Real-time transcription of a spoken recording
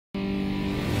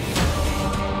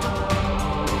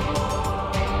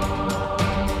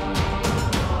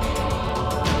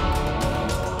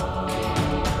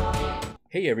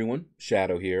Hey everyone,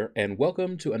 Shaedow here, and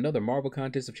welcome to another Marvel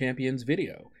Contest of Champions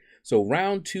video. So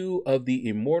round 2 of the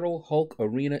Immortal Hulk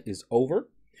Arena is over,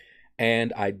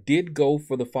 and I did go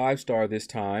for the 5-star this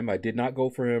time. I did not go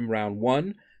for him round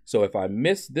 1, so if I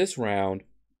miss this round,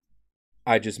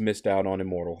 I just missed out on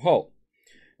Immortal Hulk.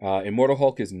 Immortal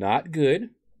Hulk is not good,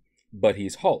 but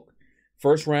he's Hulk.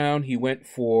 First round, he went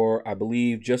for, I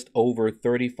believe, just over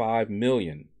 35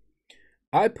 million.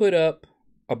 I put up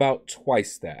about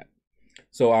twice that.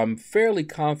 So I'm fairly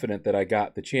confident that I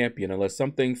got the champion unless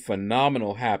something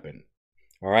phenomenal happened.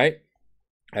 All right.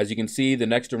 As you can see, the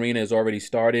next arena has already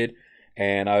started,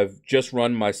 and I've just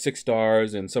run my 6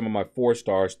 stars and some of my 4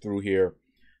 stars through here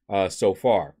so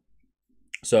far.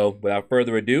 So without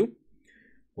further ado,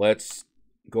 let's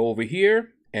go over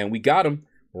here, and we got him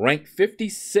ranked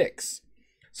 56.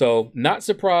 So not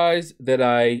surprised that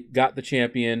I got the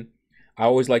champion. I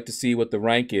always like to see what the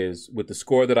rank is with the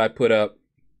score that I put up,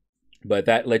 but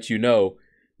that lets you know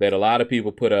that a lot of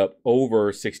people put up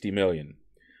over 60 million.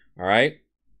 All right.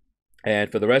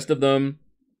 And for the rest of them,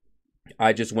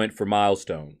 I just went for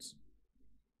milestones.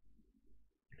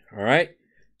 All right.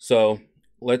 So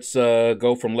let's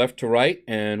go from left to right,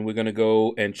 and we're going to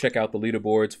go and check out the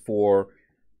leaderboards for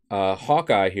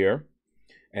Hawkeye here.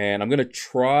 And I'm going to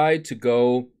try to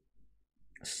go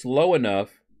slow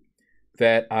enough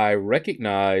that I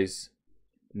recognize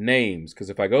names,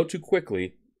 because if I go too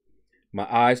quickly, my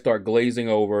eyes start glazing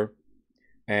over,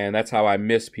 and that's how I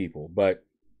miss people. But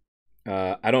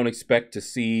I don't expect to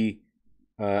see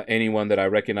anyone that I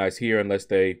recognize here unless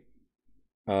they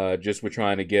just were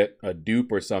trying to get a dupe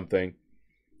or something.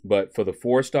 But for the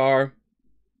 4-star,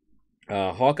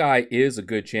 Hawkeye is a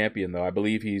good champion, though. I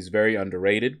believe he's very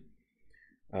underrated.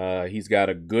 He's got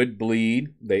a good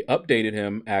bleed. They updated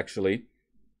him, actually.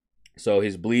 So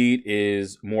his bleed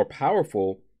is more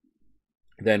powerful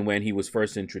than when he was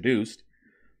first introduced.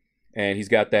 And he's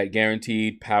got that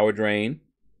guaranteed power drain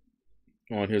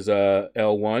on his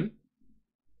L1.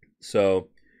 So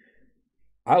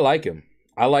I like him.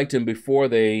 I liked him before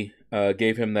they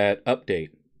gave him that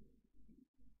update.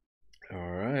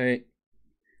 All right.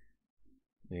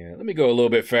 Yeah, let me go a little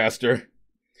bit faster.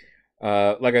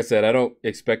 Like I said, I don't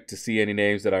expect to see any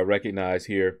names that I recognize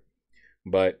here.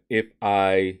 But if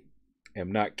I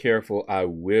am not careful, I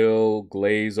will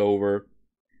glaze over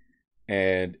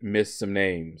and miss some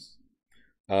names.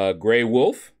 Gray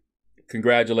Wolf,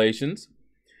 congratulations.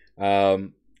 I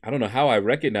don't know how I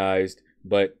recognized,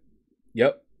 but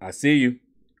yep, I see you.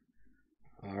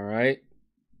 All right.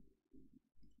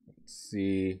 Let's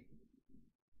see.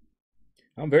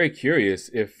 I'm very curious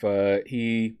if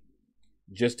he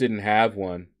just didn't have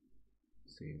one.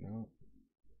 Let's see, no.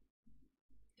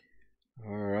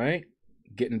 All right.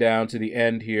 Getting down to the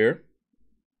end here.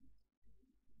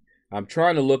 I'm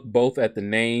trying to look both at the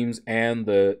names and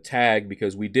the tag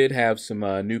because we did have some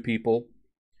new people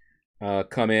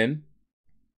come in.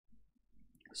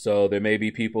 So there may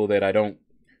be people that I don't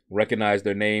recognize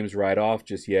their names right off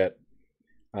just yet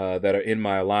that are in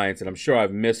my alliance. And I'm sure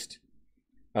I've missed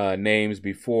names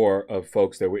before of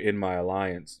folks that were in my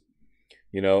alliance.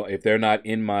 You know, if they're not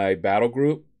in my battle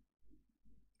group,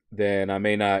 then I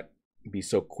may not be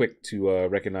so quick to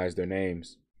recognize their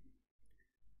names.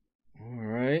 All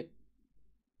right.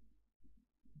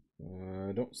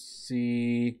 I don't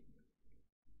see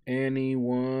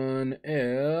anyone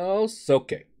else.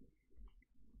 Okay.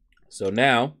 So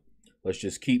now let's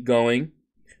just keep going.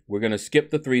 We're going to skip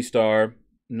the 3-star. I'm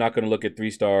not going to look at 3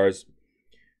 stars.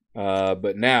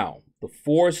 But now the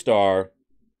 4-star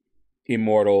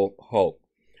Immortal Hulk.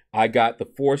 I got the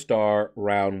 4-star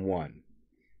round 1.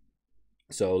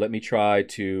 So let me try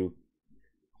to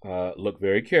look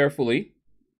very carefully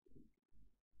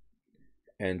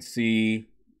and see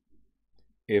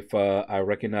if I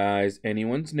recognize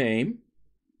anyone's name.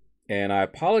 And I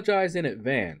apologize in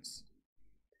advance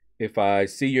if I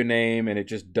see your name and it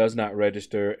just does not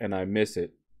register and I miss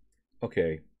it.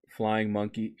 Okay, flying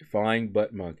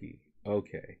butt monkey.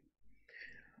 Okay.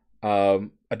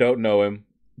 I don't know him,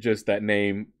 just that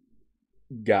name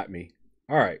got me.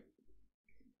 All right.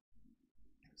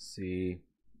 Let's see.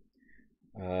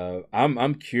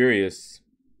 I'm curious.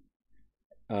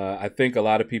 I think a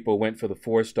lot of people went for the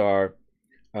 4-star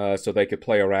so they could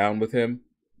play around with him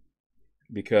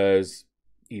because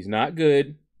he's not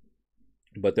good,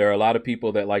 but there are a lot of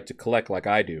people that like to collect like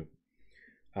I do.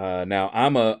 Now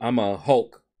I'm a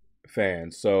Hulk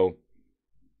fan, so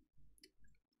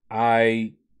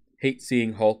I hate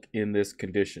seeing Hulk in this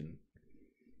condition.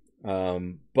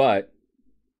 But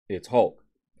it's Hulk.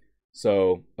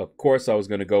 So of course I was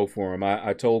going to go for him.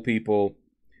 I told people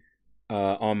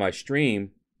on my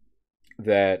stream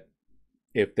that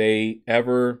if they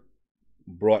ever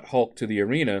brought Hulk to the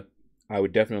arena, I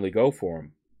would definitely go for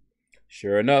him.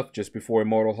 Sure enough, just before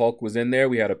Immortal Hulk was in there,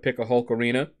 we had a Pick a Hulk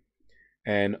arena,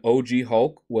 and OG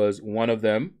Hulk was one of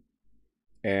them,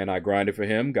 and I grinded for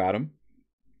him, got him.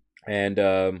 And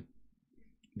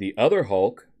the other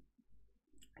Hulk,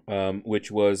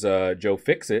 which was Joe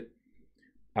Fixit,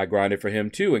 I grinded for him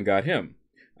too and got him.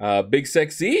 Big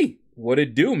Sexy, what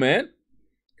it do, man?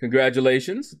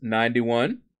 Congratulations,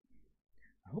 91.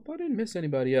 I hope I didn't miss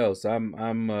anybody else.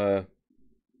 I'm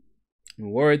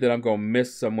worried that I'm gonna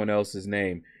miss someone else's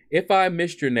name. If I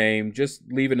missed your name, just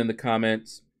leave it in the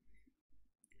comments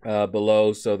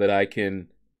below so that I can,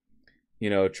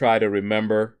 try to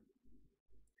remember.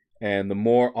 And the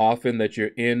more often that you're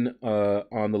in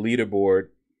on the leaderboard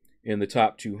in the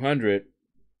top 200,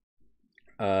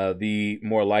 the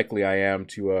more likely I am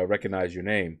to recognize your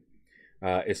name,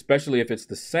 especially if it's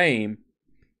the same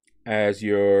as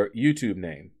your YouTube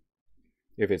name.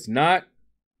 If it's not,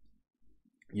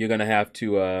 you're going to have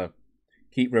to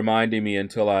keep reminding me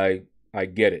until I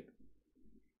get it.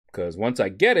 Because once I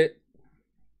get it,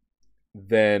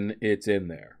 then it's in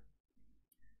there.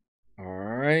 All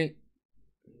right.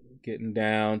 Getting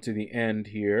down to the end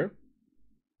here.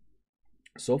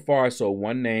 So far, I saw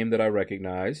one name that I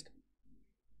recognized.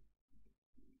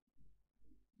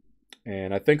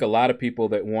 And I think a lot of people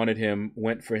that wanted him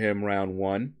went for him round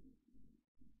 1,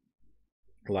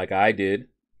 like I did.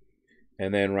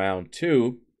 And then round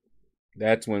 2,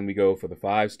 that's when we go for the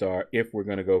 5-star, if we're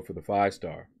going to go for the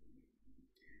 5-star.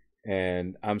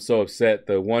 And I'm so upset.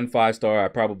 The 1 5-star I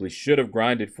probably should have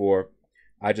grinded for,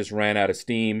 I just ran out of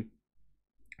steam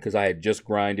because I had just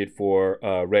grinded for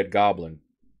Red Goblin.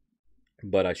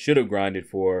 But I should have grinded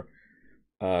for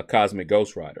Cosmic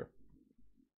Ghost Rider.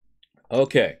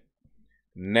 Okay.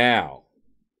 Now,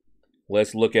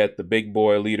 let's look at the big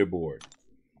boy leaderboard.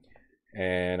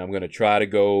 And I'm going to try to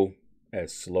go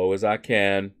as slow as I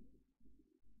can.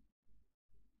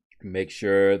 Make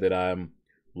sure that I'm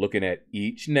looking at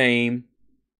each name.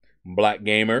 Black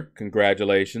Gamer,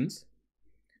 congratulations.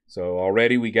 So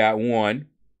already we got 1.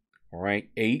 Rank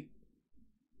 8.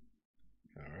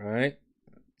 All right.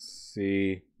 Let's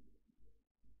see.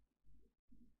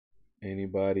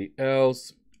 Anybody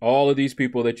else? All of these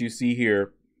people that you see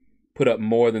here put up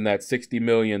more than that 60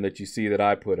 million that you see that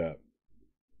I put up.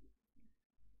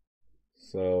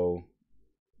 So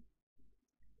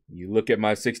you look at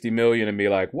my 60 million and be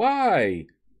like, why?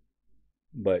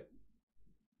 But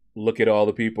look at all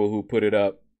the people who put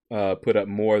up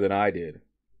more than I did.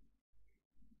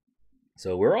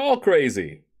 So we're all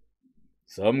crazy.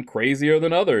 Some crazier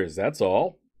than others, that's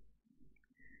all.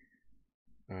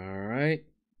 All right.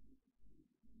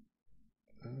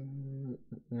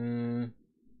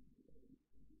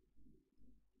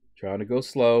 Trying to go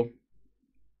slow.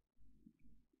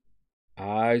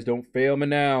 Eyes don't fail me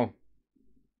now.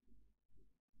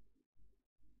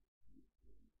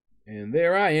 And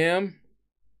there I am.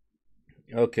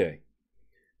 Okay.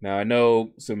 Now I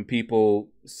know some people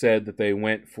said that they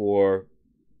went for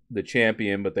the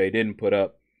champion, but they didn't put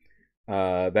up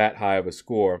that high of a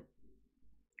score.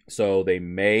 So they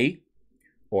may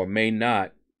or may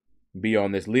not be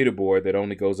on this leaderboard that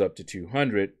only goes up to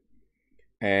 200,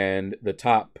 and the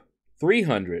top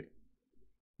 300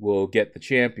 will get the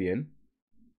champion.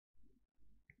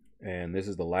 And this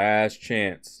is the last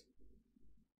chance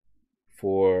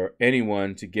for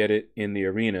anyone to get it in the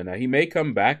arena. Now he may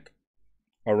come back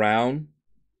around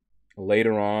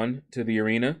later on to the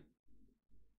arena.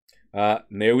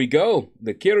 There we go,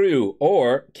 the Kiryu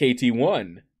or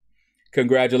KT1.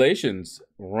 Congratulations,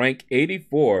 rank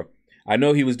 84. I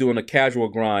know he was doing a casual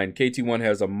grind. KT1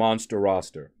 has a monster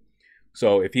roster.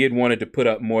 So if he had wanted to put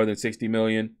up more than 60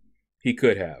 million, he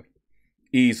could have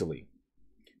easily.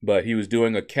 But he was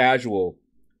doing a casual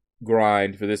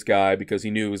grind for this guy because he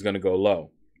knew he was going to go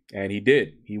low. And he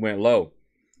did. He went low.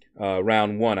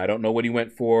 Round 1. I don't know what he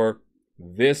went for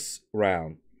this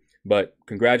round. But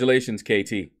congratulations,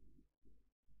 KT.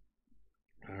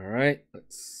 All right.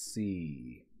 Let's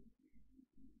see.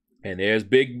 And there's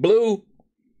Big Blue.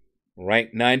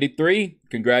 Rank 93.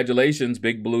 Congratulations.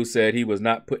 Big Blue said he was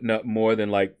not putting up more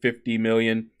than like 50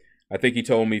 million. I think he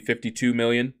told me 52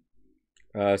 million.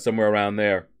 Somewhere around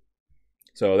there.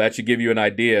 So that should give you an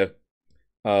idea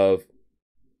of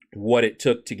what it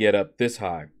took to get up this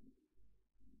high.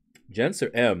 Jenser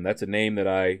M, that's a name that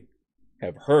I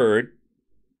have heard,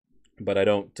 but I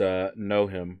don't know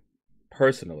him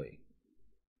personally.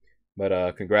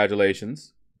 But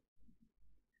congratulations.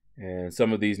 And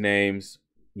some of these names,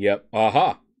 yep,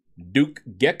 aha, Duke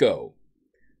Gecko.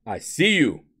 I see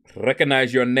you.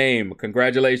 Recognize your name.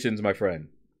 Congratulations, my friend.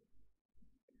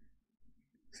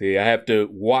 See, I have to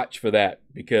watch for that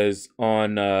because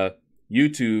on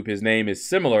YouTube, his name is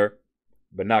similar,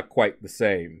 but not quite the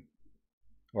same.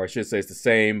 Or I should say it's the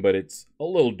same, but it's a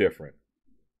little different.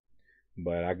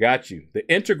 But I got you. The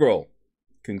Integral.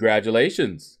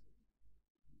 Congratulations.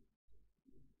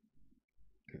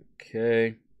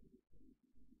 Okay.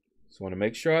 Just want to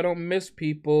make sure I don't miss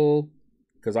people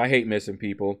because I hate missing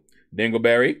people.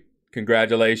 Dingleberry.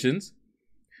 Congratulations.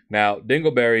 Now,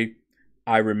 Dingleberry,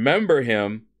 I remember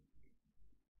him,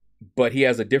 but he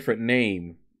has a different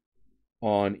name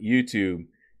on YouTube.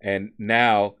 And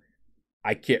now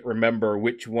I can't remember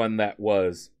which one that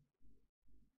was.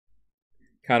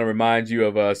 Kind of reminds you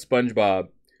of SpongeBob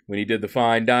when he did the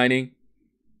fine dining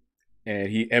and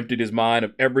he emptied his mind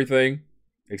of everything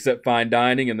except fine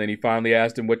dining, and then he finally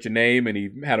asked him, "What's your name?" and he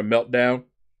had a meltdown.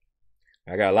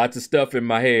 I got lots of stuff in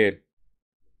my head.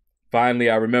 Finally,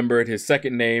 I remembered his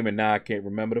second name, and now I can't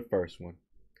remember the first one.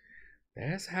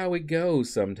 That's how it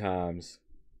goes sometimes.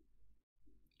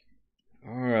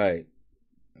 All right.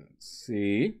 Let's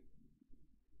see.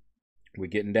 We're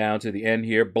getting down to the end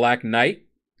here. Black Knight.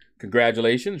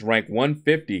 Congratulations, rank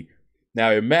 150.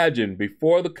 Now imagine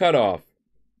before the cutoff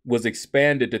was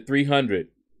expanded to 300,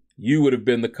 you would have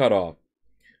been the cutoff.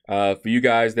 For you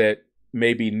guys that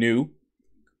may be new,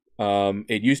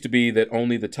 it used to be that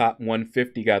only the top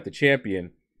 150 got the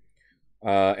champion,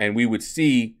 and we would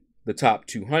see the top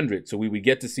 200. So we would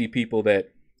get to see people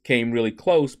that came really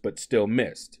close but still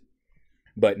missed.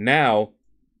 But now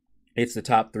it's the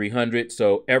top 300,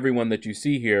 so everyone that you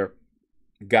see here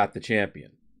got the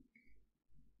champion.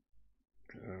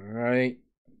 All right.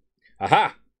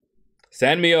 Aha!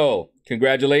 Sanmio,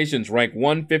 congratulations, rank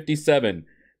 157.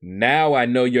 Now I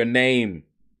know your name.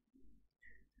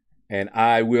 And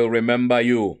I will remember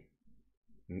you.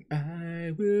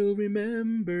 I will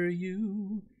remember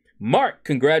you. Mark,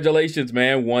 congratulations,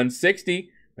 man. 160.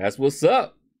 That's what's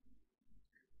up.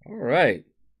 All right.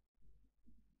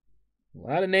 A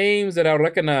lot of names that I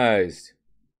recognized.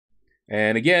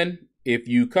 And again, if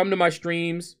you come to my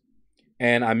streams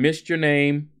and I missed your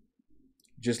name,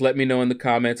 just let me know in the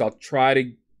comments. I'll try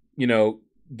to,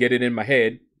 get it in my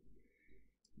head.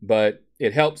 But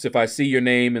it helps if I see your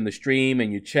name in the stream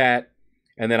and you chat,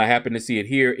 and then I happen to see it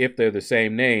here. If they're the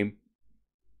same name,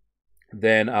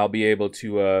 then I'll be able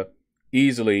to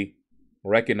easily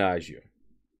recognize you.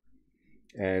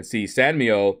 And see,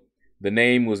 Sanmio, the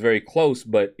name was very close,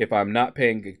 but if I'm not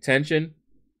paying attention,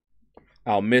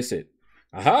 I'll miss it.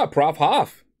 Aha, Prof.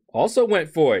 Hoff also went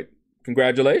for it.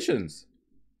 Congratulations.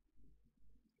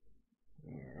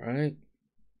 All right.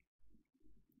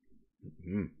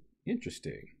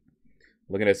 Interesting.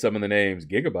 Looking at some of the names.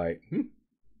 Gigabyte.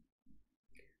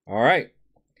 All right.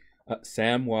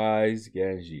 Samwise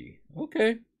Gamgee.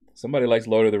 Okay. Somebody likes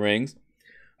Lord of the Rings.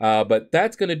 But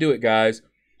that's going to do it, guys.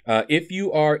 If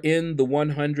you are in the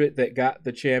 100 that got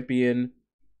the champion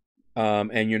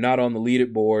and you're not on the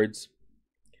leaderboards,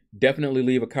 definitely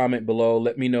leave a comment below.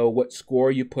 Let me know what score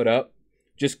you put up.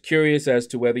 Just curious as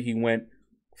to whether he went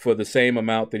for the same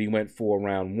amount that he went for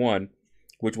round one,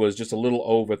 which was just a little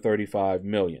over 35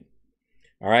 million.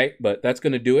 All right, but that's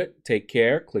going to do it. Take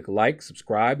care. Click like,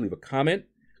 subscribe, leave a comment.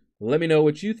 Let me know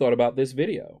what you thought about this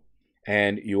video.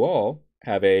 And you all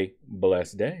have a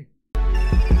blessed day.